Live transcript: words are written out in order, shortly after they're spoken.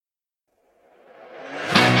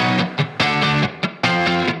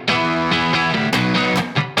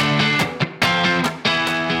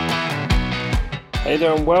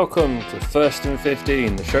there and welcome to First and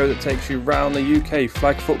 15, the show that takes you round the UK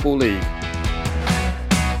Flag Football League.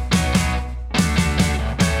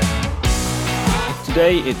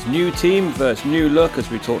 Today it's new team versus new look as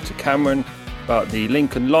we talk to Cameron about the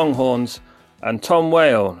Lincoln Longhorns and Tom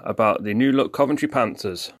Whale about the new look Coventry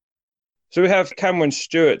Panthers. So we have Cameron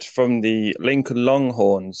Stewart from the Lincoln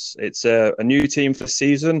Longhorns. It's a new team for the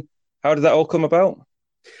season. How did that all come about?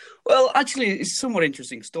 Well, actually, it's a somewhat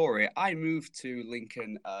interesting story. I moved to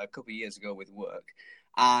Lincoln a couple of years ago with work,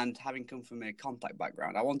 and having come from a contact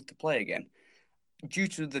background, I wanted to play again. Due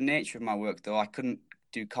to the nature of my work, though, I couldn't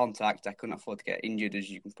do contact. I couldn't afford to get injured, as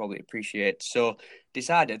you can probably appreciate. So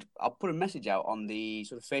decided I'll put a message out on the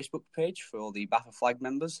sort of Facebook page for all the BAFA flag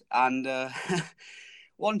members, and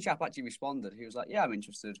one chap actually responded. He was like, yeah, I'm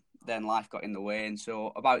interested. Then life got in the way. And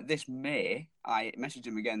so about this May, I messaged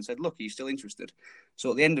him again and said, look, are you still interested?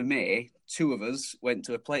 So at the end of May, two of us went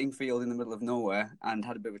to a playing field in the middle of nowhere and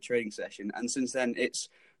had a bit of a training session. And since then, it's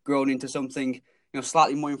grown into something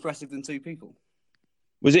slightly more impressive than two people.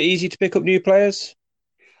 Was it easy to pick up new players?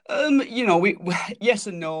 We yes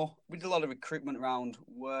and no. We did a lot of recruitment around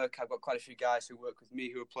work. I've got quite a few guys who work with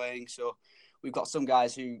me who are playing. So we've got some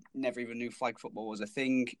guys who never even knew flag football was a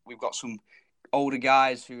thing. We've got some older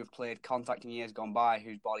guys who have played contact in years gone by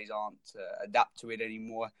whose bodies aren't adapt to it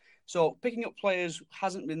anymore. So picking up players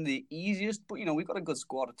hasn't been the easiest, but we've got a good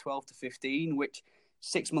squad of 12 to 15, which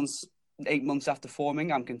 8 months after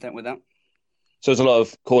forming, I'm content with that. So there's a lot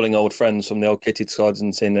of calling old friends from the old kitted squads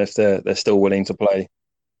and seeing if they're still willing to play.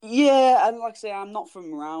 Yeah, and like I say, I'm not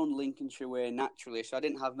from around Lincolnshire way naturally, so I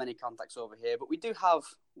didn't have many contacts over here. But we do have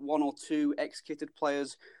one or two ex-kitted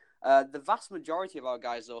players. The vast majority of our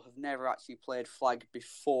guys, though, have never actually played flag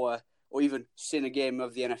before or even seen a game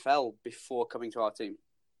of the NFL before coming to our team.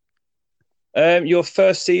 Your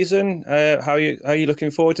first season, how are you looking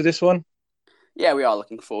forward to this one? Yeah, we are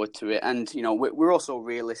looking forward to it. And, we're also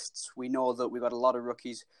realists. We know that we've got a lot of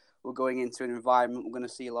rookies. We're going into an environment, we're going to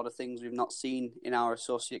see a lot of things we've not seen in our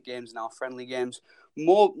associate games and our friendly games.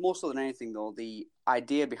 More so than anything, though, the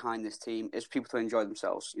idea behind this team is people to enjoy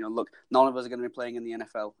themselves. Look, none of us are going to be playing in the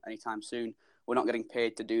NFL anytime soon. We're not getting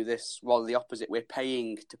paid to do this. Rather the opposite, we're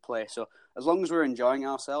paying to play. So as long as we're enjoying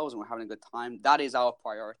ourselves and we're having a good time, that is our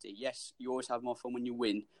priority. Yes, you always have more fun when you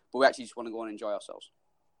win, but we actually just want to go and enjoy ourselves.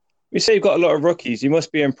 You say you've got a lot of rookies. You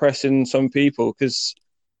must be impressing some people because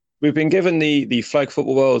we've been given the Flag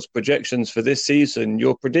Football World's projections for this season.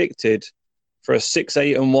 You're predicted for a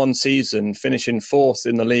 6-8-1 season, finishing fourth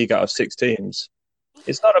in the league out of 6 teams.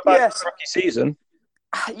 It's not a bad rookie season.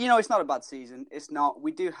 It's not a bad season. It's not.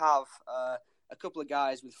 We do have a couple of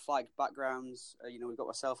guys with flag backgrounds. We've got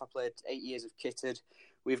myself. I played 8 years of kitted.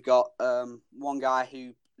 We've got one guy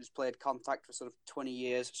who has played contact for sort of 20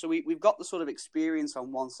 years. So we've got the sort of experience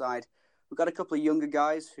on one side. We've got a couple of younger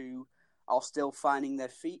guys who are still finding their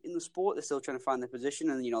feet in the sport. They're still trying to find their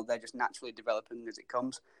position, and they're just naturally developing as it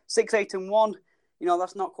comes. 6-8-1,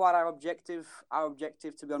 that's not quite our objective. Our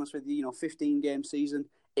objective, to be honest with you, 15-game season.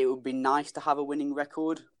 It would be nice to have a winning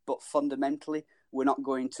record, but fundamentally, we're not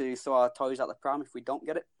going to throw our toys out the pram if we don't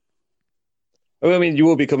get it. Well, I mean, you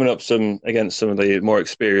will be coming up against some of the more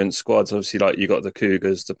experienced squads. Obviously, like you got the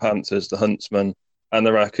Cougars, the Panthers, the Huntsmen, and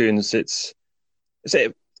the Raccoons.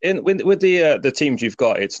 With the teams you've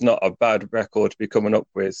got, it's not a bad record to be coming up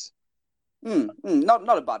with.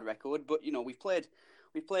 Not a bad record, but we played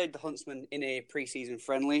the Huntsmen in a pre-season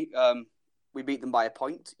friendly. We beat them by a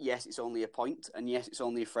point. Yes, it's only a point, and yes, it's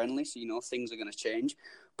only a friendly. So things are going to change,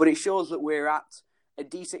 but it shows that we're at a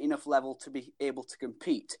decent enough level to be able to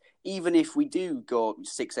compete. Even if we do go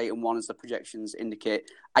 6-8-1 as the projections indicate,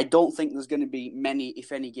 I don't think there's going to be many,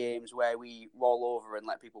 if any, games where we roll over and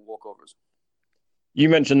let people walk over us. You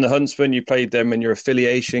mentioned the Huntsmen. You played them in your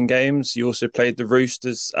affiliation games. You also played the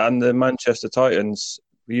Roosters and the Manchester Titans.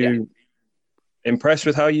 Were you impressed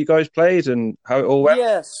with how you guys played and how it all went?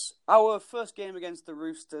 Yes. Our first game against the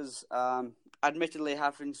Roosters, admittedly,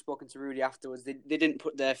 having spoken to Rudy afterwards, they didn't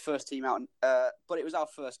put their first team out, but it was our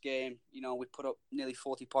first game. We put up nearly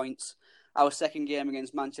 40 points. Our second game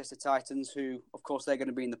against Manchester Titans, who, of course, they're going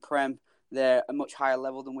to be in the Prem. They're a much higher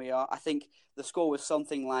level than we are. I think the score was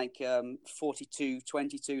something like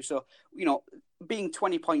 42-22. So, being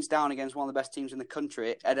 20 points down against one of the best teams in the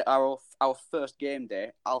country at our first game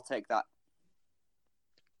day, I'll take that.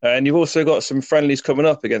 And you've also got some friendlies coming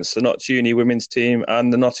up against the Notts Uni women's team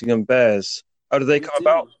and the Nottingham Bears. How did they come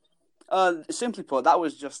about? Simply put, that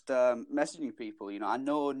was just messaging people. I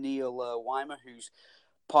know Neil Weimer, who's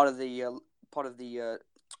part of the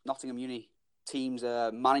Nottingham Uni team's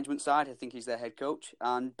management side. I think he's their head coach,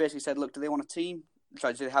 and basically said, look, do they want a team?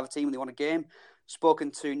 Sorry, do they have a team and they want a game?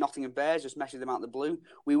 Spoken to Nottingham Bears, just messaged them out of the blue.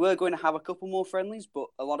 We were going to have a couple more friendlies, but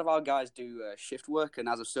a lot of our guys do shift work, and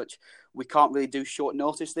as of such, we can't really do short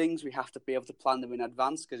notice things. We have to be able to plan them in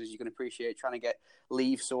advance, because as you can appreciate, trying to get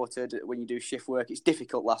leave sorted when you do shift work, it's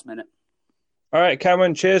difficult last minute. All right,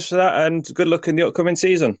 Cameron, cheers for that, and good luck in the upcoming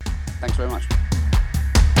season. Thanks very much.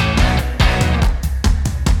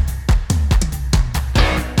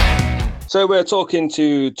 So we're talking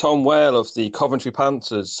to Tom Whale of the Coventry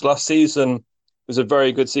Panthers. Last season was a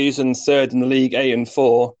very good season, third in the league,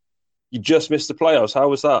 8-4. You just missed the playoffs. How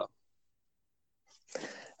was that?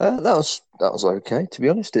 That was okay. To be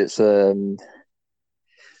honest, it's we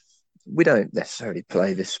don't necessarily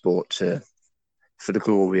play this sport for the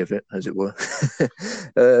glory of it, as it were.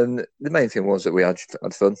 The main thing was that we had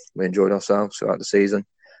fun. We enjoyed ourselves throughout the season.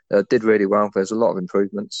 Did really well. There's a lot of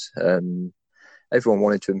improvements. Everyone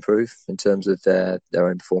wanted to improve in terms of their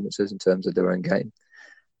own performances, in terms of their own game.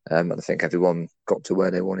 And I think everyone got to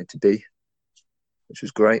where they wanted to be, which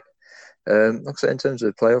was great. Like I said, in terms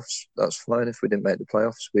of the playoffs, that's fine. If we didn't make the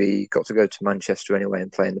playoffs, we got to go to Manchester anyway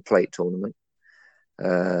and play in the plate tournament.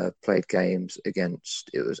 Played games against,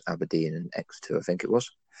 it was Aberdeen and Exeter, I think it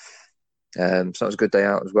was. So that was a good day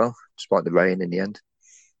out as well, despite the rain in the end.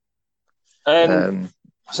 So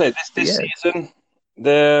this season,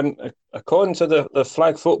 according to the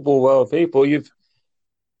flag football world people, you've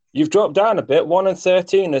dropped down a bit.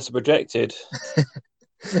 1-13 is projected.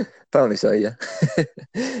 Apparently so, yeah.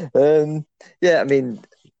 I mean,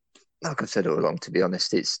 like I've said all along, to be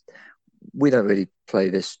honest, we don't really play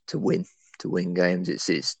this to win games.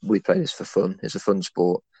 We play this for fun. It's a fun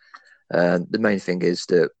sport. The main thing is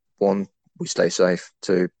that 1, we stay safe.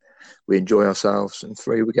 2, we enjoy ourselves, and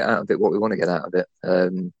 3, we get out of it what we want to get out of it.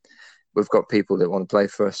 We've got people that want to play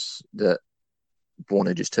for us that want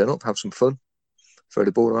to just turn up, have some fun, throw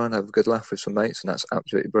the ball around, have a good laugh with some mates, and that's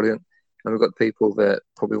absolutely brilliant. And we've got people that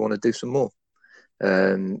probably want to do some more.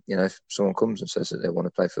 If someone comes and says that they want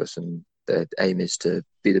to play for us and their aim is to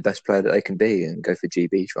be the best player that they can be and go for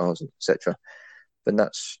GB trials, etc., then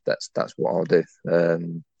that's what I'll do. Like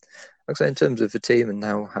I say, in terms of the team and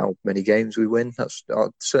how many games we win, I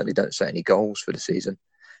certainly don't set any goals for the season.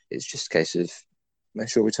 It's just a case of make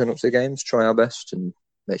sure we turn up to the games, try our best, and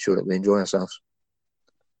make sure that we enjoy ourselves.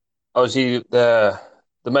 Obviously, the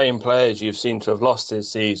main players you've seemed to have lost this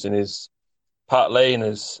season is Pat Lane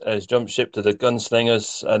has jumped ship to the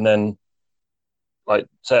Gunslingers, and then, I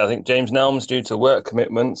think James Nelms due to work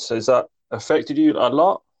commitments. Has that affected you a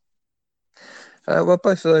lot? Well,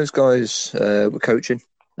 both of those guys were coaching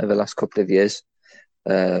over the last couple of years.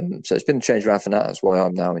 So it's been a change around from that. That's why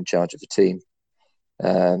I'm now in charge of the team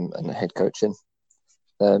and the head coaching.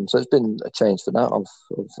 So it's been a change for that. I've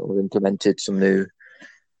implemented some new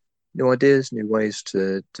ideas, new ways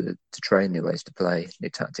to train, new ways to play, new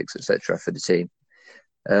tactics, etc. for the team.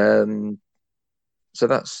 So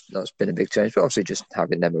that's been a big change. But obviously, just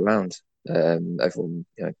having them around, everyone,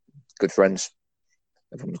 good friends.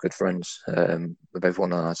 Everyone's good friends with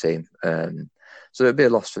everyone on our team. So there'll be a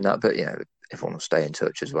loss from that, but everyone will stay in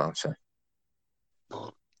touch as well. So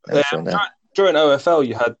during OFL,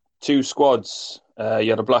 you had 2 squads. You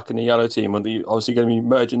had a black and a yellow team. Are you obviously going to be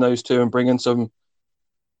merging those 2 and bringing some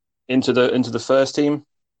into the first team?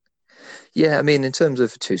 Yeah, I mean, in terms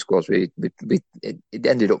of 2 squads, it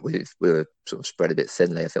ended up we were sort of spread a bit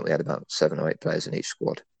thinly. I think we had about 7 or 8 players in each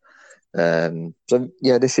squad.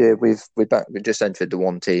 This year we've just entered the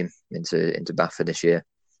 1 team into BAFA this year.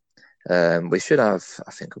 We should have,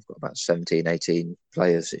 I think we've got about 17, 18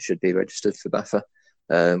 players that should be registered for BAFA,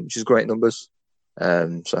 which is great numbers.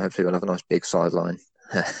 So hopefully we'll have a nice big sideline,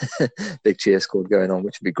 big cheer squad going on,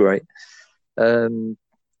 which would be great.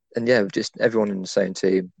 Just everyone in the same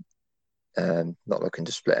team, not looking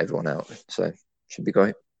to split everyone out. So should be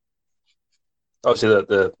great. Obviously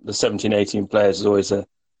the 17, 18 players is always a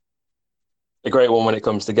great one when it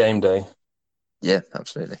comes to game day. Yeah,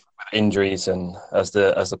 absolutely. Injuries and as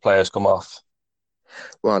the players come off.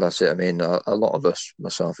 Well, that's it. I mean, a lot of us,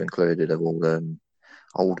 myself included, are all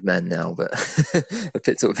old men now, but have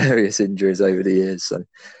picked up various injuries over the years. So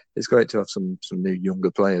it's great to have some new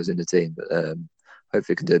younger players in the team, but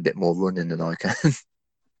hopefully can do a bit more running than I can.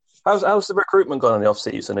 How's the recruitment gone in the off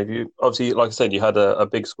season? Have you, obviously, like I said, you had a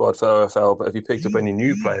big squad for OFL, but have you picked up any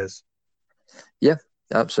new players? Yeah,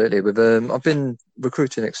 absolutely. I've been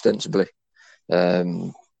recruiting extensively,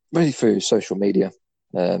 really through social media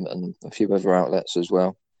and a few other outlets as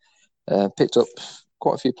well. Picked up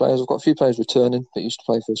quite a few players. I've got a few players returning that used to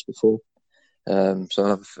play for us before. So I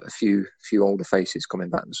have a few older faces coming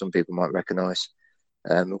back that some people might recognise.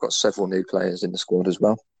 We've got several new players in the squad as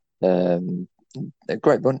well. they're a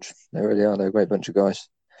great bunch. They really are. They're a great bunch of guys.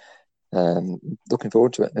 Looking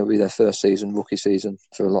forward to it. It'll be their first season, rookie season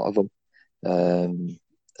for a lot of them.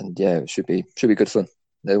 And yeah, it should be good fun.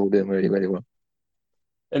 They're all doing really, really well.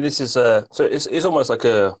 And this is so it's almost like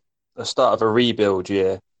a start of a rebuild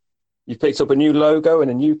year. You picked up a new logo and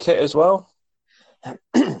a new kit as well.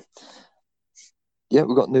 Yeah,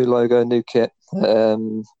 we've got new logo, new kit.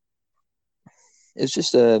 It's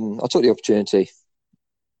just I took the opportunity,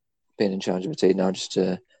 being in charge of a team now, just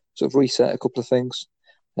to sort of reset a couple of things.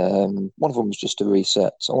 One of them was just to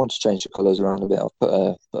reset. So I want to change the colours around a bit. I've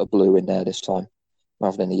put a blue in there this time,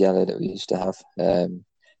 rather than the yellow that we used to have.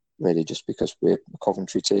 Really, just because we're a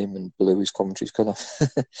Coventry team and blue is Coventry's colour.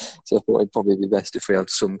 So I thought it'd probably be best if we had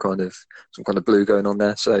some kind of blue going on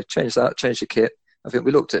there. So change that, change the kit. I think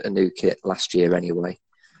we looked at a new kit last year anyway,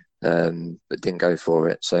 but didn't go for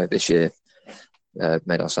it. So this year,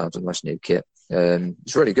 made ourselves a nice new kit.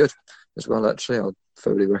 It's really good as well, actually. I'd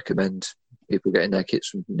thoroughly recommend people getting their kits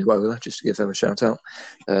from Nuola, just to give them a shout out.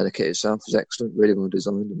 The kit itself is excellent, really well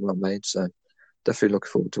designed and well made. So definitely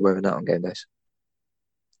looking forward to wearing that on game days.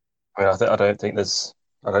 I mean, I don't think there's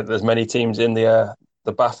many teams in the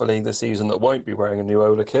BAFA League this season that won't be wearing a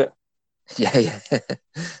Nuola kit. Yeah,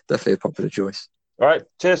 definitely a popular choice. All right,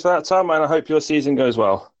 cheers for that, Tom, and I hope your season goes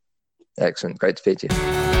well. Excellent, great to speak to you.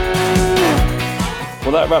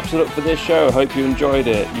 Well, that wraps it up for this show. I hope you enjoyed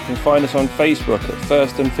it. You can find us on Facebook at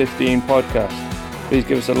First and 15 Podcast. Please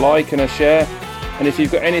give us a like and a share. And if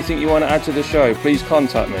you've got anything you want to add to the show, please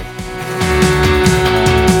contact me.